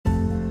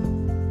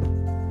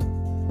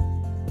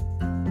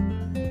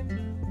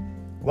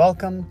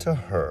Welcome to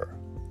Her,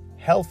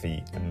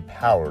 Healthy,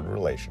 Empowered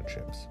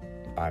Relationships.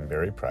 I'm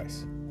Barry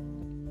Price.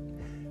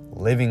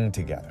 Living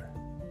together.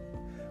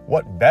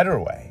 What better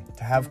way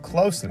to have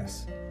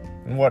closeness?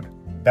 And what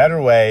better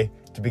way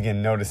to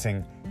begin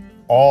noticing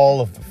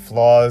all of the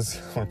flaws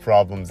or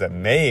problems that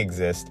may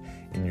exist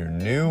in your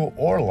new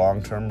or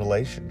long-term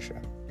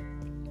relationship?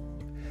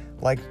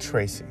 Like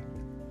Tracy,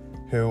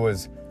 who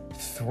was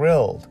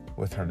thrilled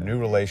with her new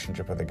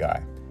relationship with a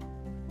guy,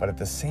 but at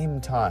the same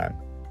time,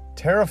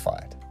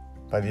 terrified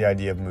by the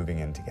idea of moving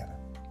in together.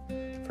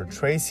 For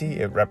Tracy,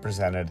 it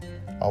represented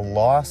a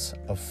loss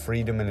of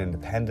freedom and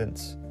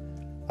independence,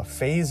 a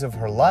phase of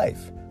her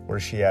life where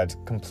she had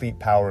complete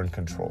power and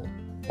control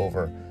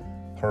over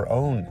her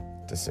own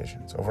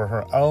decisions, over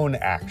her own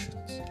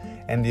actions,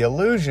 and the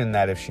illusion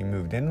that if she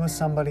moved in with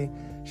somebody,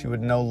 she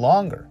would no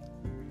longer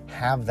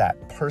have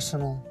that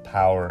personal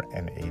power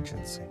and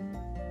agency.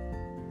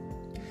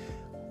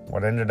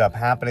 What ended up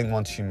happening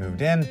once she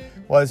moved in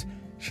was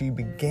she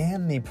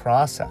began the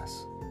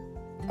process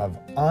of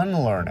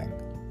unlearning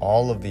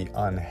all of the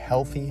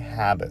unhealthy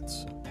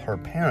habits her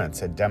parents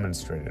had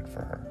demonstrated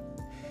for her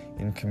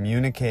in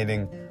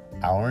communicating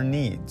our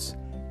needs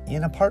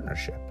in a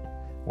partnership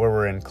where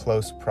we're in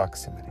close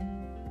proximity.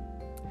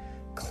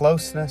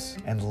 Closeness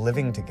and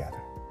living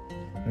together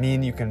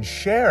mean you can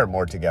share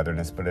more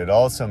togetherness, but it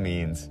also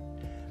means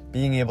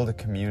being able to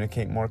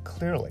communicate more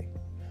clearly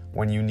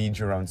when you need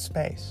your own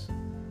space,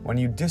 when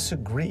you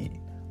disagree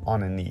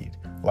on a need,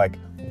 like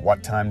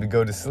what time to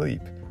go to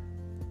sleep,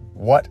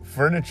 what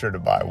furniture to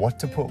buy, what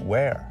to put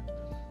where.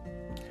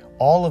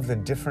 All of the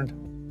different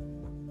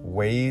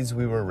ways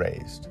we were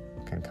raised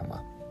can come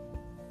up.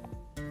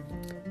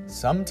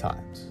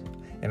 Sometimes,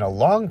 in a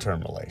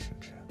long-term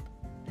relationship,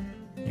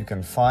 you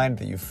can find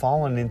that you've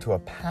fallen into a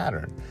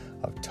pattern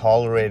of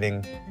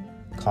tolerating,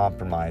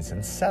 compromise,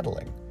 and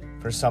settling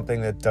for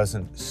something that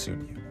doesn't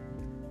suit you.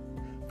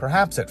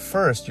 Perhaps at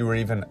first you were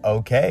even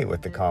okay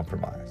with the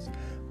compromise,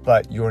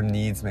 but your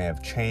needs may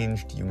have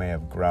changed, you may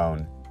have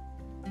grown,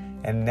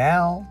 and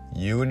now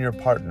you and your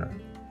partner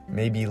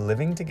may be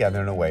living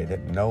together in a way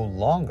that no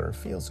longer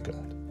feels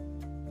good.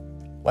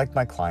 Like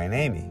my client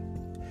Amy,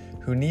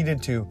 who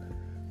needed to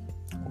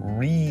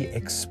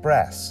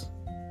re-express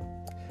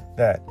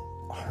that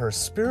her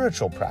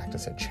spiritual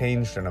practice had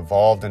changed and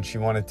evolved, and she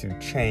wanted to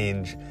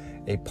change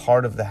a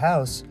part of the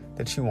house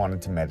that she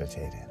wanted to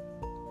meditate in.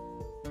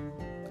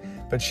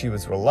 But she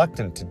was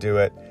reluctant to do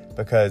it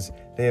because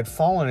they had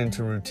fallen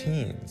into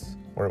routines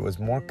where it was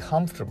more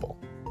comfortable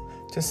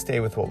to stay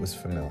with what was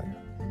familiar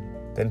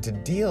than to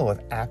deal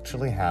with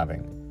actually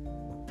having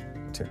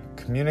to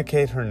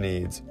communicate her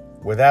needs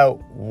without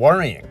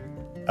worrying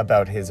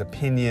about his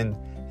opinion,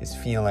 his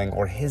feeling,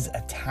 or his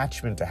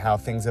attachment to how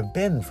things have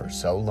been for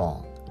so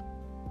long.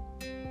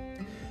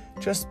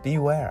 Just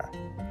beware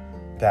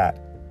that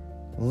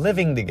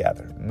living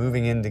together,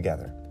 moving in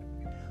together,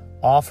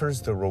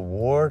 offers the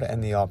reward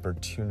and the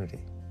opportunity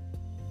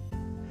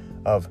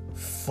of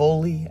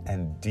fully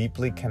and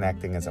deeply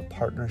connecting as a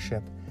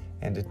partnership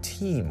and a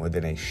team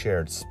within a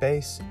shared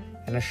space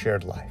and a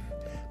shared life.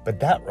 But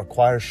that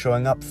requires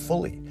showing up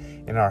fully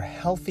in our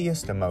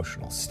healthiest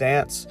emotional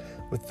stance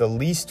with the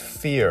least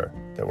fear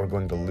that we're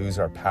going to lose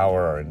our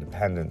power, our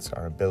independence,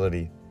 our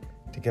ability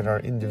to get our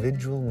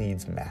individual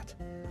needs met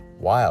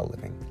while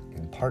living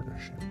in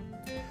partnership.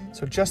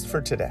 So just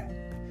for today,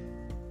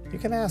 you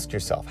can ask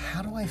yourself,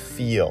 how do I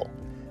feel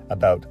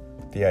about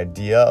the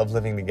idea of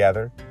living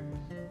together?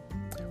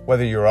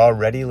 Whether you're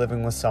already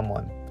living with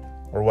someone,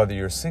 or whether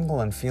you're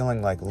single and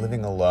feeling like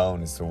living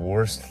alone is the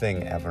worst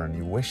thing ever and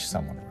you wish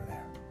someone were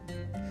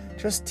there.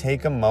 Just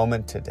take a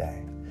moment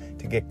today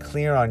to get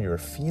clear on your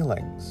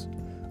feelings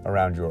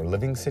around your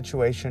living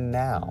situation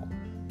now,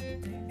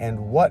 and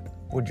what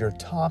would your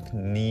top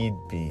need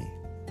be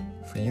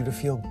for you to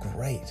feel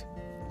great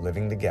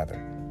living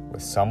together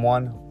with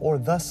someone or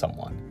the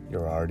someone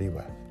you're already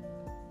with.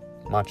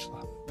 Much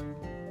love.